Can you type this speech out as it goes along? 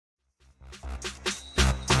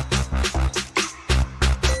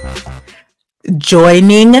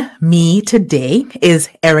Joining me today is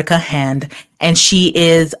Erica Hand, and she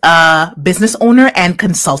is a business owner and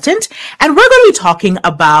consultant. And we're going to be talking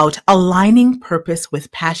about aligning purpose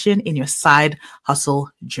with passion in your side hustle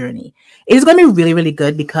journey. It is going to be really, really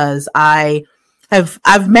good because I've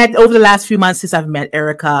met over the last few months since I've met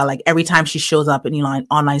Erica, like every time she shows up in the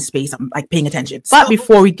online space, I'm like paying attention. But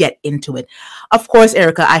before we get into it, of course,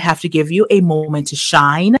 Erica, I have to give you a moment to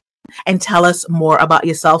shine and tell us more about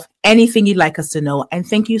yourself, anything you'd like us to know. And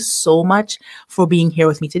thank you so much for being here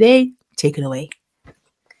with me today. Take it away.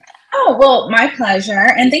 Oh, well, my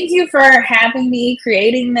pleasure. And thank you for having me,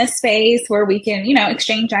 creating this space where we can,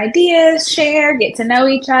 exchange ideas, share, get to know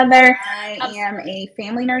each other. I am a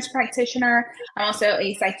family nurse practitioner. I'm also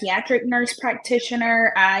a psychiatric nurse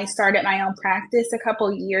practitioner. I started my own practice a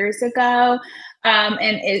couple years ago. And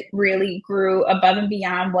it really grew above and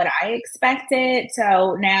beyond what I expected.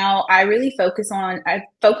 So now I really focus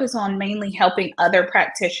on mainly helping other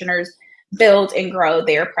practitioners build and grow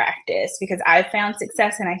their practice, because I found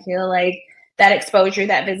success and I feel like that exposure,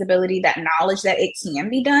 that visibility, that knowledge that it can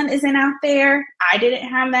be done isn't out there. I didn't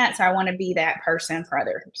have that. So I want to be that person for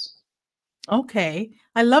others. Okay.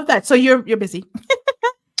 I love that. So you're busy.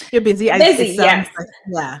 You're busy. Busy, yes.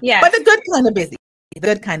 Yeah. But the good kind of busy. The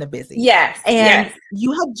good kind of busy. Yes. And yes.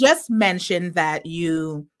 You had just mentioned that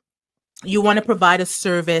you want to provide a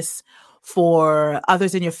service for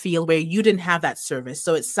others in your field where you didn't have that service.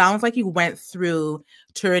 So it sounds like you went through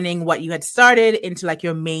turning what you had started into like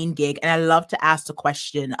your main gig. And I love to ask the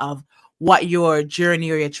question of what your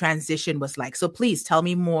journey or your transition was like. So please tell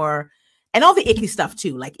me more, and all the icky stuff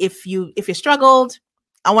too. Like if you struggled,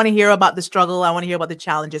 I want to hear about the struggle. I want to hear about the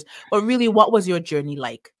challenges, but really what was your journey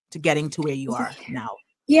like to getting to where you are now?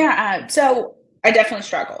 Yeah. So I definitely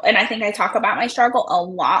struggle. And I think I talk about my struggle a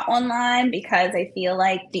lot online because I feel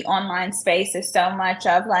like the online space is so much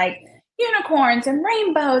of like unicorns and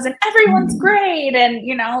rainbows and everyone's great. And,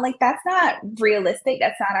 like that's not realistic.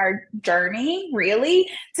 That's not our journey really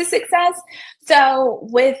to success. So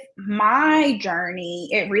with my journey,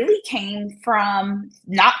 it really came from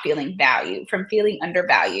not feeling valued, from feeling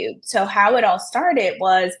undervalued. So how it all started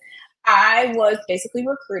was I was basically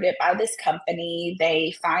recruited by this company.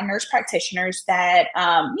 They find nurse practitioners that,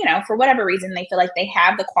 for whatever reason, they feel like they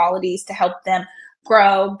have the qualities to help them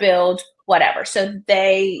grow, build, whatever. So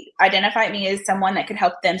they identified me as someone that could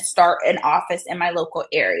help them start an office in my local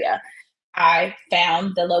area. I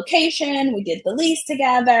found the location. We did the lease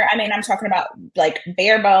together. I mean, I'm talking about like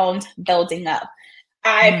bare bones building up.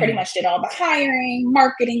 I pretty much did all the hiring,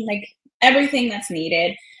 marketing, like everything that's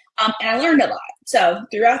needed. And I learned a lot. So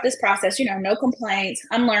throughout this process, no complaints.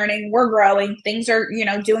 I'm learning, we're growing, things are,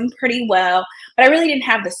 doing pretty well, but I really didn't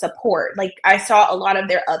have the support. Like I saw a lot of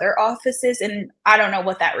their other offices, and I don't know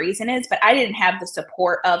what that reason is, but I didn't have the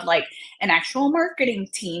support of like an actual marketing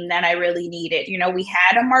team that I really needed. We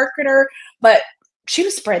had a marketer, but she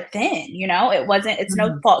was spread thin, it's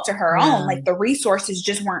no fault to her own. Like the resources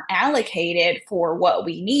just weren't allocated for what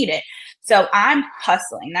we needed. So I'm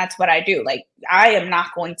hustling. That's what I do. Like I am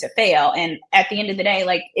not going to fail. And at the end of the day,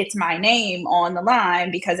 like it's my name on the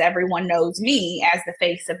line because everyone knows me as the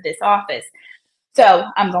face of this office. So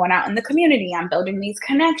I'm going out in the community. I'm building these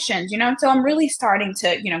connections, so I'm really starting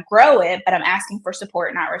to, grow it, but I'm asking for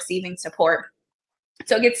support, not receiving support.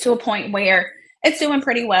 So it gets to a point where it's doing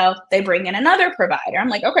pretty well. They bring in another provider. I'm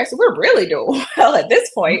like, okay, so we're really doing well at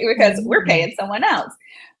this point because we're paying someone else.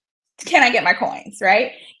 Can I get my coins,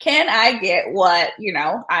 right? Can I get what,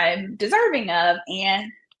 I'm deserving of?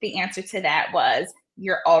 And the answer to that was,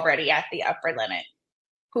 you're already at the upper limit.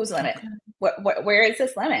 Whose limit? Where is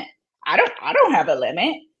this limit? I don't have a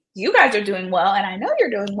limit. You guys are doing well. And I know you're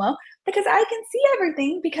doing well because I can see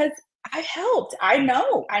everything because I helped. I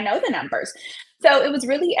know the numbers. So it was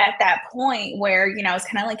really at that point where, it's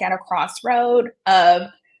kind of like at a crossroad of,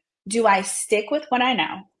 do I stick with what I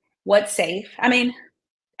know? What's safe? I mean,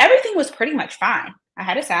 everything was pretty much fine. I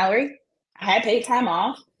had a salary. I had paid time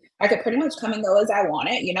off. I could pretty much come and go as I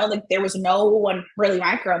wanted. Like there was no one really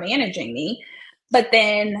micromanaging me. But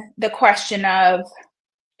then the question of,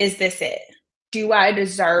 is this it? Do I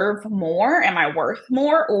deserve more? Am I worth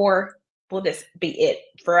more? Or will this be it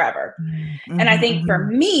forever? And I think for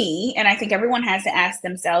me, and I think everyone has to ask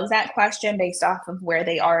themselves that question based off of where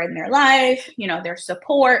they are in their life, their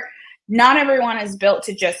support. Not everyone is built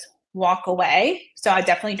to just walk away. So I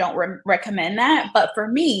definitely don't recommend that. But for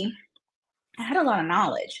me, I had a lot of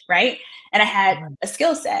knowledge, right? And I had a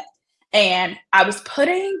skill set. And I was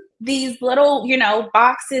putting these little,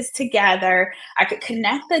 boxes together. I could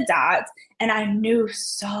connect the dots and I knew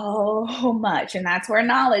so much. And that's where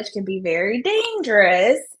knowledge can be very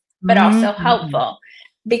dangerous, but also helpful.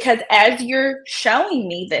 because as you're showing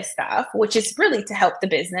me this stuff, which is really to help the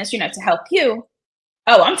business, to help you,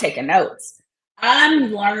 oh, I'm taking notes.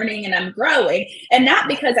 I'm learning and I'm growing. And not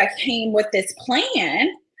because I came with this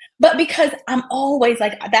plan, but because I'm always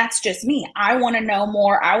like, that's just me. I want to know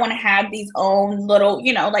more. I want to have these own little,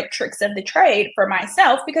 like tricks of the trade for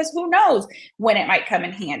myself, because who knows when it might come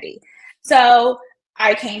in handy. So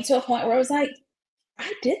I came to a point where I was like,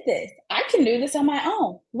 I did this. I can do this on my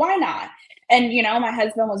own. Why not? And, my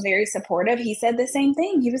husband was very supportive. He said the same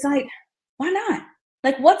thing. He was like, why not?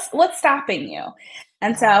 Like, what's stopping you?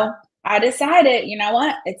 And so I decided, you know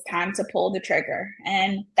what, it's time to pull the trigger.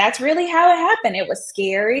 And that's really how it happened. It was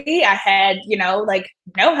scary. I had, like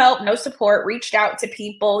no help, no support, reached out to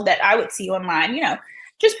people that I would see online,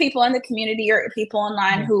 just people in the community or people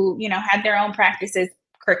online who, had their own practices.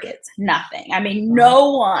 Crickets, nothing. I mean,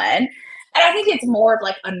 no one. And I think it's more of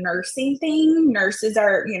like a nursing thing. Nurses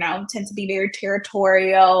are, tend to be very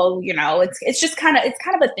territorial. It's just kind of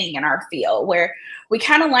a thing in our field where we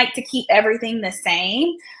kind of like to keep everything the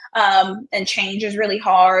same. And change is really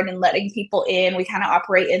hard, and letting people in. We kind of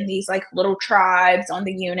operate in these like little tribes on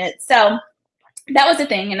the unit. So that was the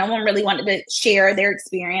thing. And no one really wanted to share their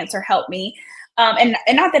experience or help me. And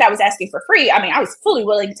not that I was asking for free. I mean, I was fully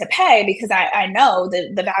willing to pay because I know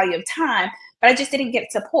the value of time. But I just didn't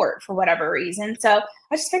get support for whatever reason. So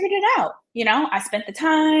I just figured it out. I spent the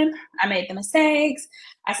time, I made the mistakes,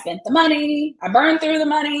 I spent the money, I burned through the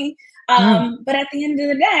money. But at the end of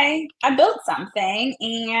the day, I built something.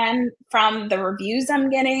 And from the reviews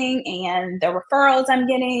I'm getting and the referrals I'm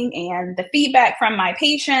getting and the feedback from my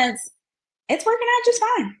patients, it's working out just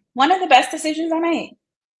fine. One of the best decisions I made.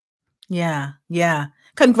 Yeah. Yeah.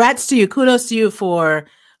 Congrats to you. Kudos to you for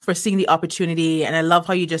seeing the opportunity. And I love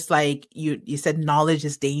how you just like, you said knowledge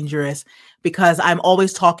is dangerous, because I'm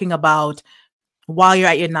always talking about, while you're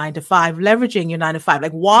at your 9 to 5, leveraging your 9 to 5,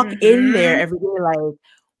 like walk in there every day. Like,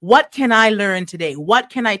 what can I learn today? What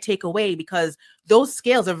can I take away? Because those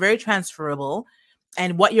skills are very transferable.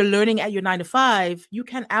 And what you're learning at your 9 to 5, you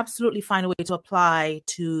can absolutely find a way to apply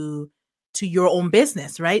to your own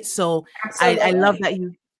business. Right. So I love that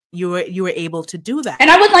you were able to do that. And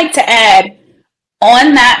I would like to add,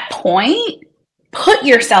 on that point, put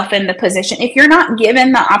yourself in the position. If you're not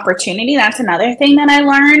given the opportunity, that's another thing that I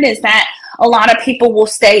learned, is that a lot of people will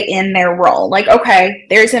stay in their role. Like, okay,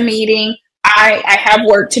 there's a meeting. I have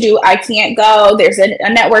work to do. I can't go. There's a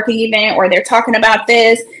networking event, or they're talking about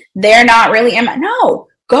this. They're not really in my, no.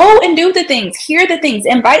 Go and do the things, hear the things,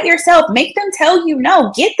 invite yourself, make them tell you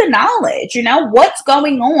no, get the knowledge, what's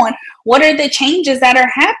going on, what are the changes that are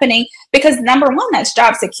happening, because number one, that's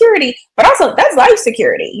job security, but also that's life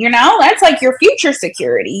security, that's like your future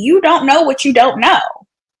security. You don't know what you don't know.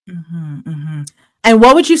 And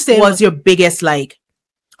what would you say was your biggest like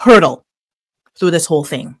hurdle through this whole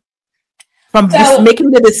thing? From just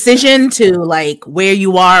making the decision to like where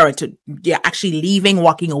you are, or to actually leaving,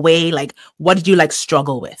 walking away, like what did you like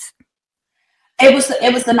struggle with? It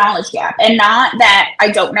was the knowledge gap, and not that I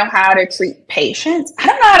don't know how to treat patients. I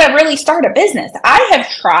don't know how to really start a business. I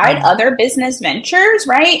have tried other business ventures,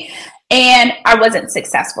 right? And I wasn't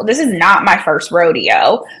successful. This is not my first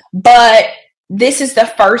rodeo, but this is the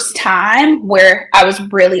first time where I was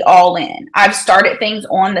really all in. I've started things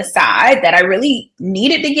on the side that I really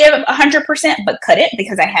needed to give 100%, but couldn't,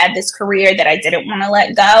 because I had this career that I didn't want to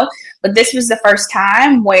let go. But this was the first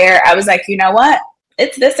time where I was like, you know what?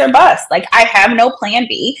 It's this or bust. Like, I have no plan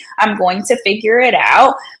B. I'm going to figure it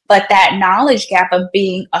out. But that knowledge gap of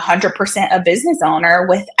being 100% a business owner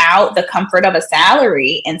without the comfort of a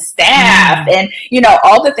salary and staff and,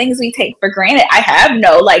 all the things we take for granted. I have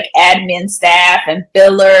no like admin staff and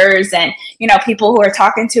billers and, people who are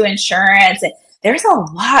talking to insurance. And there's a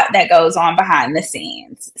lot that goes on behind the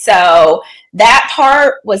scenes. So that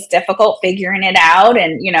part was difficult, figuring it out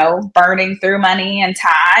and, burning through money and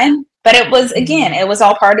time. But it was, again, it was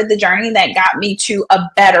all part of the journey that got me to a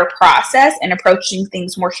better process and approaching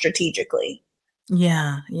things more strategically.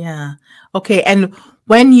 Yeah. Yeah. Okay. And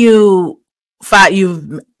when you've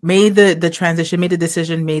made the transition, made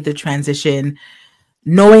the transition,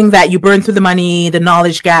 knowing that you burned through the money, the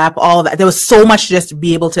knowledge gap, all of that, there was so much just to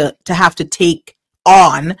be able to have to take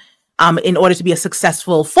on in order to be a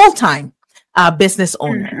successful full-time business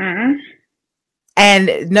owner.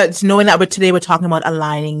 And knowing that today we're talking about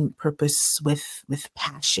aligning purpose with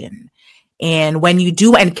passion. And when you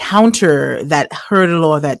do encounter that hurdle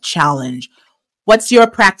or that challenge, what's your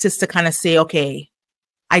practice to kind of say, okay,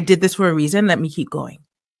 I did this for a reason, let me keep going?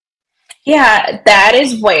 Yeah, that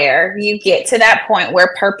is where you get to that point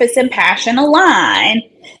where purpose and passion align,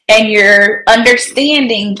 and you're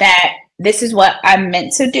understanding that this is what I'm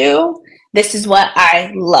meant to do. This is what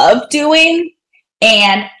I love doing.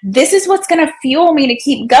 And this is what's going to fuel me to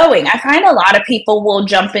keep going. I find a lot of people will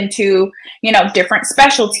jump into, different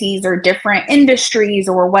specialties or different industries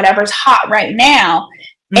or whatever's hot right now.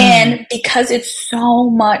 And because it's so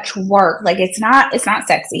much work, like it's not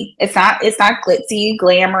sexy. It's not glitzy,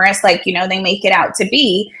 glamorous, like, they make it out to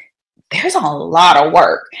be. There's a lot of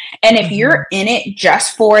work. And if you're in it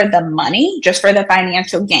just for the money, just for the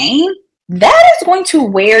financial gain, that is going to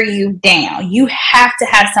wear you down. You have to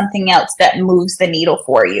have something else that moves the needle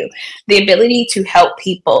for you. The ability to help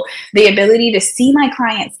people, the ability to see my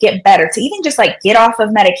clients get better, to even just like get off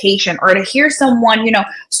of medication, or to hear someone,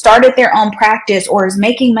 started their own practice or is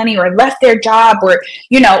making money or left their job, or,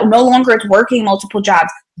 no longer is working multiple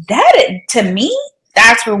jobs. That, to me,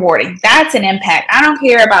 that's rewarding. That's an impact. I don't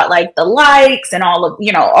care about like the likes and all of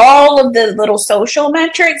the little social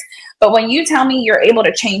metrics. But when you tell me you're able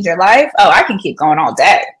to change your life, I can keep going all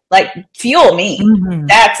day. Like, fuel me.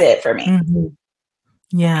 That's it for me.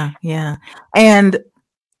 Yeah. Yeah. And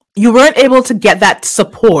you weren't able to get that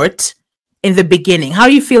support in the beginning. How are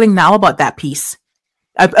you feeling now about that piece?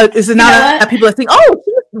 Is it now that people are saying,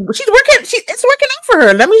 she's working, it's working out for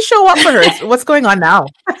her. Let me show up for her. What's going on now?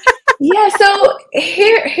 Yeah. So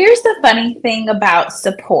here's the funny thing about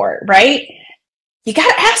support, right? You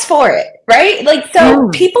got to ask for it, right? Like, so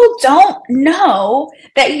people don't know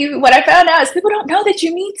that what I found out is people don't know that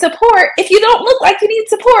you need support if you don't look like you need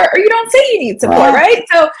support, or you don't say you need support, right?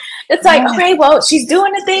 So it's like, okay, well, she's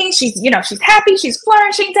doing the thing. She's, she's happy. She's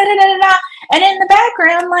flourishing, da, da, da, da, da. And in the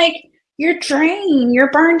background, like, you're drained,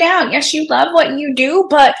 you're burned out. Yes, you love what you do,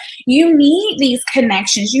 but you need these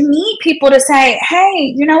connections. You need people to say,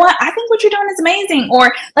 hey, you know what? I think what you're doing is amazing.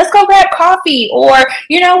 Or let's go grab coffee. Or,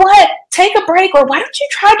 you know what? Take a break. Or why don't you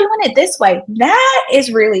try doing it this way? That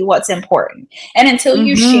is really what's important. And until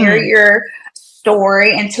you share your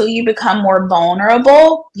story, until you become more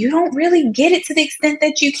vulnerable, you don't really get it to the extent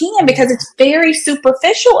that you can, because it's very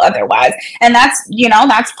superficial otherwise. And that's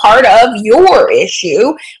part of your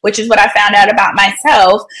issue, which is what I found out about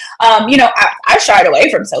myself. I shied away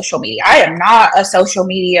from social media. I am not a social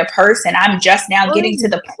media person. I'm just now getting to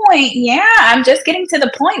the point. Yeah, I'm just getting to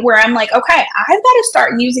the point where I'm like, okay, I've got to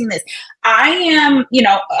start using this. I am,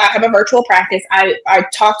 I have a virtual practice. I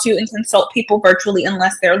talk to and consult people virtually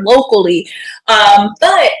unless they're locally.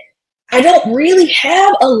 But I don't really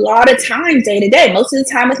have a lot of time day to day. Most of the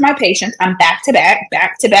time with my patients, I'm back to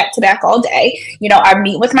back all day. I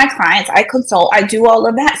meet with my clients, I consult, I do all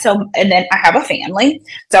of that. So, and then I have a family.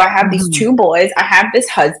 So I have these 2 boys, I have this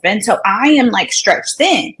husband. So I am like stretched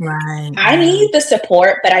thin. Right. I need the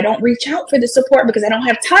support, but I don't reach out for the support because I don't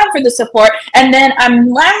have time for the support. And then I'm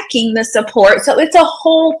lacking the support. So it's a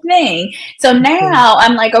whole thing. So now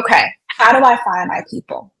I'm like, okay, how do I find my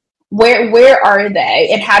people? Where are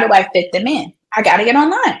they, and how do I fit them in? I got to get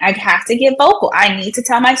online. I have to get vocal. I need to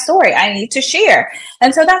tell my story. I need to share.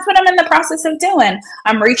 And so that's what I'm in the process of doing.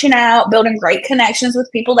 I'm reaching out, building great connections with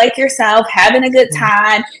people like yourself, having a good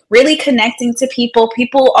time, really connecting to people.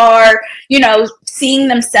 People are, seeing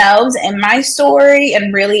themselves in my story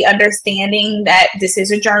and really understanding that this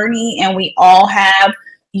is a journey and we all have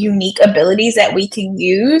unique abilities that we can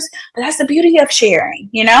use. But that's the beauty of sharing.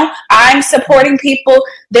 I'm supporting people,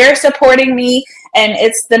 they're supporting me, and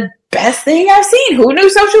it's the best thing I've seen. Who knew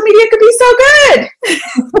social media could be so good?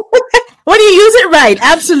 When you use it right.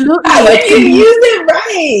 Absolutely. When you use it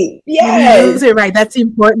right. Yes. Use it right. That's the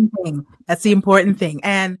important thing.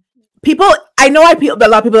 And people, I know a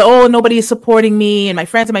lot of people, nobody is supporting me, and my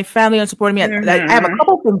friends and my family aren't supporting me. I have a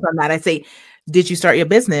couple things on that. I say, did you start your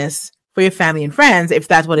business for your family and friends? If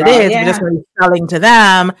that's what it is, if you're just going to be selling to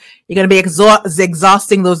them, you're going to be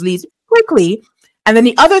exhausting those leads quickly. And then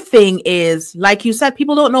the other thing is, like you said,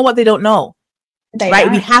 people don't know what they don't know.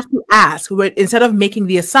 Right? We have to ask. Instead of making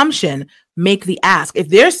the assumption, make the ask. If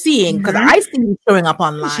they're seeing, because I see you showing up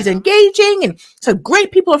online, she's engaging, and so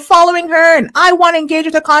great people are following her, and I want to engage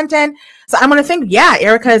with her content. So I'm going to think, yeah,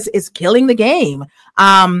 Erica is killing the game.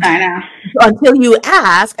 I know. Until you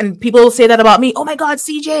ask, and people will say that about me. Oh my God,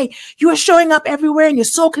 CJ, you are showing up everywhere and you're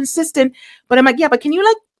so consistent. But I'm like, yeah, but can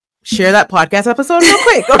you share that podcast episode real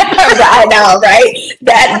quick? I know, right?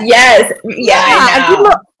 That, yes. Yeah, I know. And people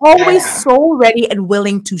are always so ready and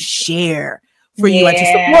willing to share for you and to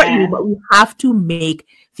support you, but we have to make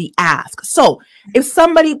the ask. So if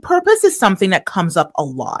purpose is something that comes up a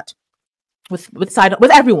lot with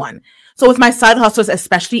everyone. So with my side hustlers,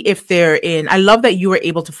 especially if they're I love that you were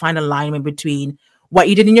able to find alignment between what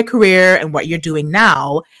you did in your career and what you're doing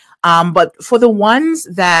now. But for the ones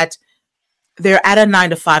that they're at a 9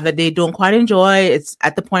 to 5 that they don't quite enjoy. It's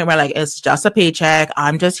at the point where like, it's just a paycheck.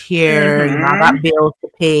 I'm just here. You know, I got bills to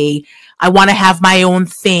pay. I want to have my own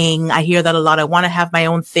thing. I hear that a lot. I want to have my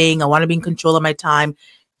own thing. I want to be in control of my time.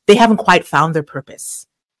 They haven't quite found their purpose.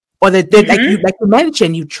 Or that like you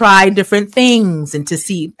mentioned, you try different things and to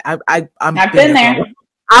see. I've been there.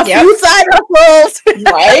 A few side hustles.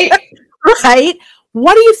 Right. Right.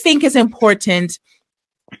 What do you think is important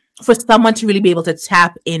for someone to really be able to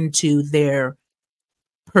tap into their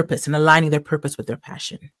purpose and aligning their purpose with their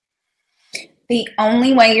passion? The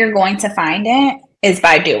only way you're going to find it is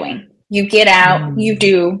by doing. You get out, you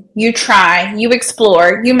do, you try, you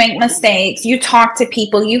explore, you make mistakes, you talk to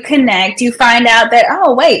people, you connect, you find out that,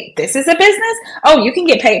 oh, wait, this is a business. Oh, you can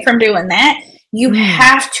get paid from doing that. You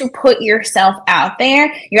have to put yourself out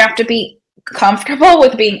there. You have to be comfortable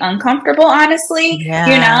with being uncomfortable, honestly. Yeah.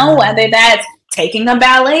 You know, whether that's taking a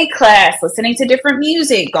ballet class, listening to different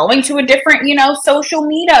music, going to a different, you know, social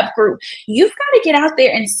meetup group. You've got to get out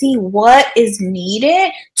there and see what is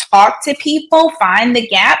needed, talk to people, find the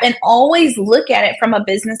gap, and always look at it from a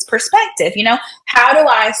business perspective. You know, how do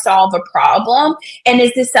I solve a problem? And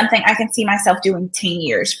is this something I can see myself doing 10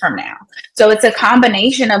 years from now? So it's a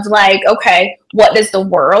combination of like, okay, what does the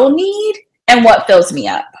world need and what fills me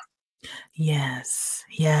up? Yes.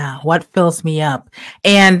 Yeah. What fills me up?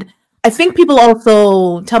 And I think people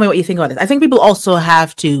also, tell me what you think about this. I think people also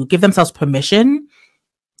have to give themselves permission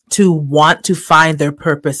to want to find their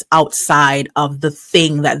purpose outside of the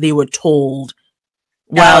thing that they were told.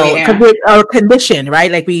 Well, or conditioned,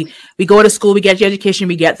 right? Like we go to school, we get the education,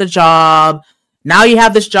 we get the job. Now you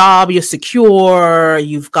have this job, you're secure,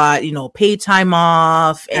 you've got, you know, paid time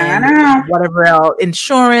off and whatever else,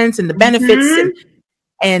 insurance and the benefits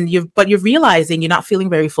but you're realizing you're not feeling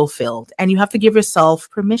very fulfilled, and you have to give yourself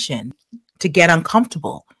permission to get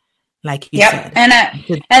uncomfortable, like you said.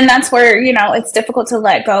 And that's where, you know, it's difficult to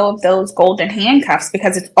let go of those golden handcuffs,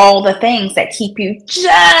 because it's all the things that keep you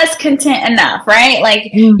just content enough, right?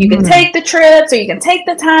 Like you can take the trips or you can take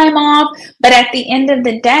the time off, but at the end of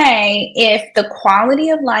the day, if the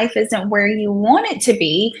quality of life isn't where you want it to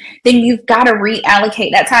be, then you've got to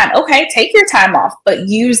reallocate that time. Okay, take your time off, but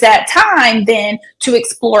use that time then to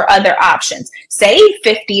explore other options. Save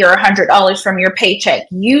 $50 or $100 from your paycheck.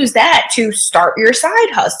 Use that to start your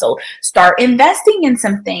side hustle. Start investing in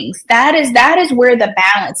some things. That is where the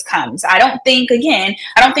balance comes. I don't think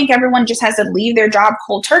everyone just has to leave their job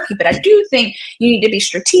cold turkey, but I do think you need to be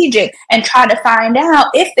strategic and try to find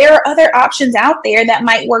out if there are other options out there that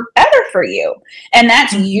might work better for you. And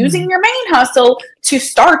that's using your main hustle to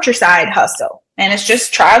start your side hustle. And it's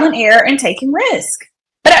just trial and error and taking risk.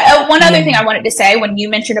 But one other thing I wanted to say, when you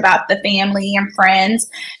mentioned about the family and friends,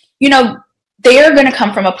 you know, they're going to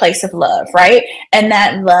come from a place of love, right? And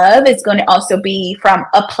that love is going to also be from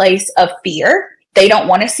a place of fear. They don't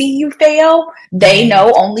want to see you fail. They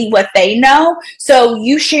know only what they know. So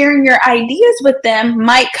you sharing your ideas with them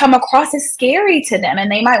might come across as scary to them,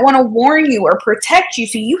 and they might want to warn you or protect you.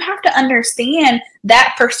 So you have to understand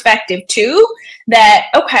that perspective too, that,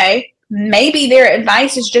 okay, maybe their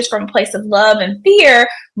advice is just from a place of love and fear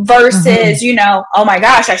versus, you know, oh my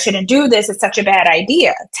gosh, I shouldn't do this. It's such a bad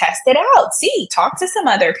idea. Test it out. See, talk to some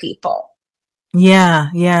other people. Yeah,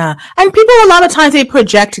 yeah. And people, a lot of times, they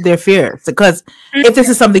project their fears, because if this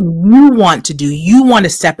is something you want to do, you want to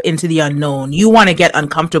step into the unknown, you want to get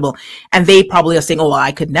uncomfortable, and they probably are saying, oh, well,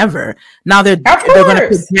 I could never. Now they're going to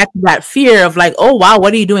project that fear of like, oh, wow,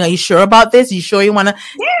 what are you doing? Are you sure about this? Are you sure you want to,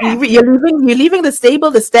 you're leaving the stable,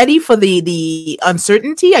 the steady for the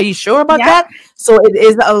uncertainty? Are you sure about that? So it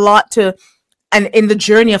is a lot to, and in the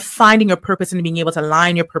journey of finding your purpose and being able to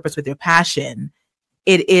align your purpose with your passion,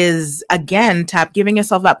 it is, again, giving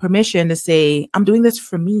yourself that permission to say, I'm doing this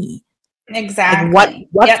for me. Exactly. Like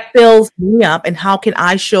what fills me up, and how can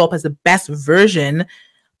I show up as the best version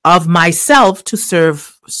of myself to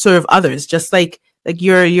serve others, just like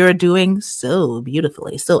you're doing so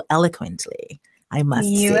beautifully, so eloquently. I must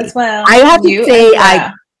say. You as well. I have to say,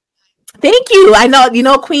 thank you. I know, you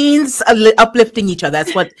know, queens uplifting each other.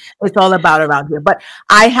 That's what it's all about around here. But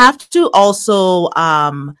I have to also,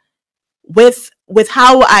 with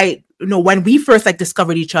how I, you know, when we first like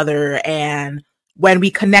discovered each other and when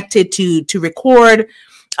we connected to record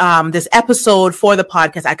this episode for the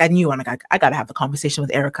podcast, I knew I got to have the conversation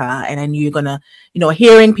with Erica, and I knew you're gonna, you know,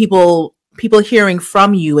 hearing people hearing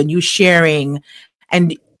from you and you sharing,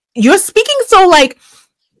 and you're speaking so like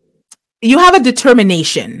you have a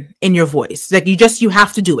determination in your voice. Like you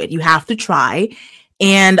have to do it. You have to try.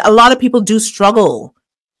 And a lot of people do struggle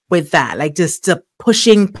with that, like just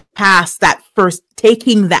pushing past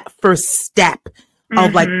taking that first step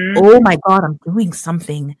of like, oh my God, I'm doing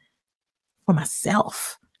something for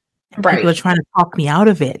myself. And Right. people are trying to talk me out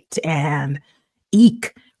of it and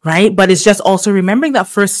eek, right? But it's just also remembering that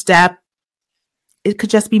first step. It could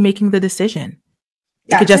just be making the decision.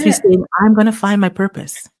 It could just be saying, I'm going to find my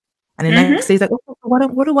purpose. And the next day is like, oh,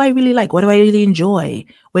 what do I really like? What do I really enjoy?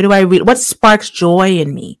 What sparks joy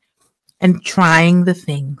in me? And trying the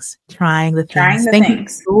things. Thank you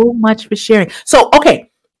so much for sharing. So,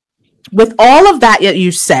 okay. With all of that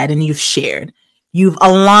you said and you've shared, you've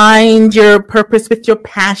aligned your purpose with your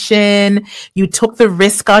passion. You took the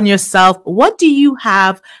risk on yourself. What do you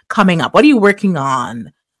have coming up? What are you working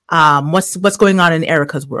on? What's going on in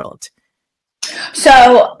Erica's world?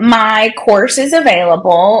 So my course is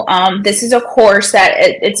available. This is a course that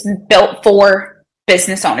it's built for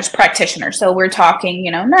business owners, practitioners. So we're talking,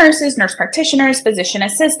 nurses, nurse practitioners, physician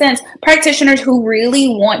assistants, practitioners who really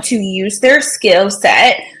want to use their skill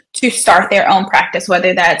set to start their own practice,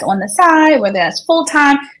 whether that's on the side, whether that's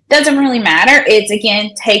full-time, doesn't really matter. It's,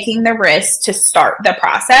 again, taking the risk to start the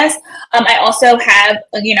process. I also have,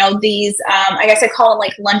 these, I guess I call it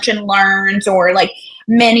like lunch and learns, or like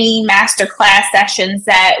mini masterclass sessions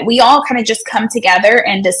that we all kind of just come together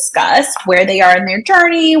and discuss where they are in their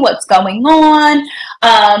journey, what's going on,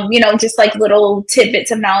 just like little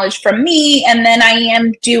tidbits of knowledge from me. And then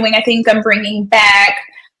I think I'm bringing back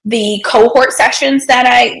the cohort sessions that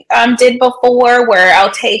I did before, where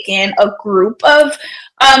I'll take in a group of,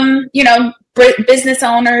 business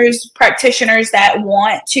owners, practitioners that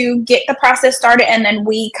want to get the process started. And then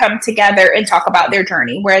we come together and talk about their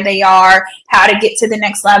journey, where they are, how to get to the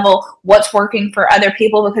next level, what's working for other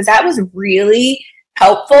people, because that was really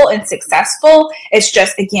helpful and successful. It's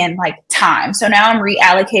just, again, like time. So now I'm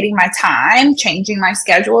reallocating my time, changing my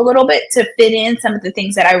schedule a little bit to fit in some of the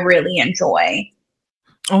things that I really enjoy.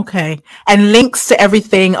 Okay. And links to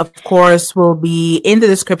everything, of course, will be in the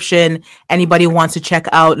description. Anybody wants to check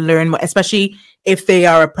out, learn more, especially if they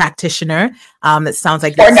are a practitioner. That sounds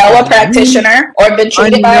like, or know a practitioner, or been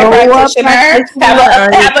treated by a practitioner,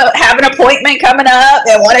 have an appointment coming up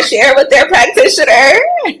and want to share with their practitioner.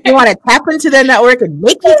 You want to tap into their network and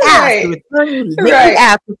make you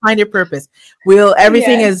ask to find your purpose.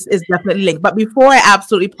 Everything is definitely linked. But before I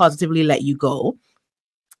absolutely positively let you go,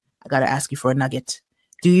 I got to ask you for a nugget.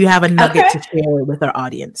 Do you have a nugget to share with our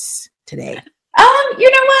audience today? You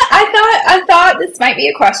know what? I thought this might be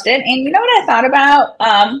a question. And you know what I thought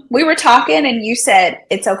about? We were talking and you said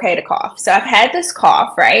it's okay to cough. So I've had this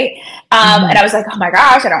cough, right? And I was like, oh my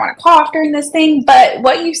gosh, I don't want to cough during this thing. But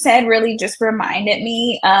what you said really just reminded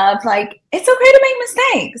me of, like, it's okay to make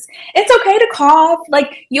mistakes. It's okay to cough.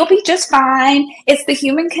 Like, you'll be just fine. It's the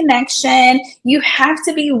human connection. You have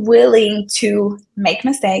to be willing to make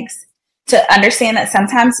mistakes, to understand that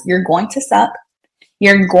sometimes you're going to suck.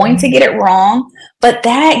 You're going to get it wrong, but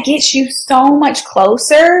that gets you so much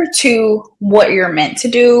closer to what you're meant to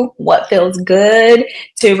do, what feels good,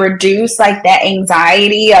 to reduce like that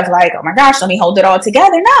anxiety of like, oh my gosh, let me hold it all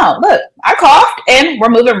together. No, look, I coughed and we're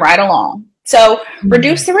moving right along. So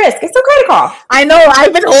reduce the risk. It's okay to cough. I know.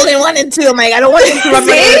 I've been holding one and two. I'm like, I don't want to interrupt.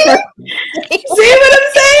 See what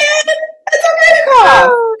I'm saying? It's okay to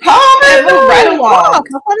cough. Calm and move right along.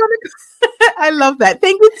 I love that.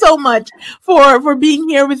 Thank you so much for being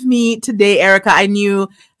here with me today, Erica. I knew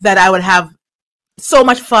that I would have so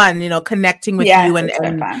much fun, connecting with you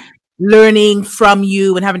and learning from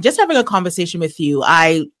you and having a conversation with you.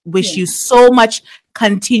 I wish you so much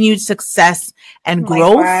continued success and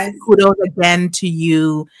growth. Likewise. Kudos again to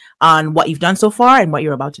you on what you've done so far and what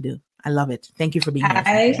you're about to do. I love it. Thank you for being here.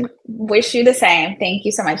 I wish you the same. Thank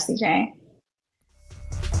you so much, CJ.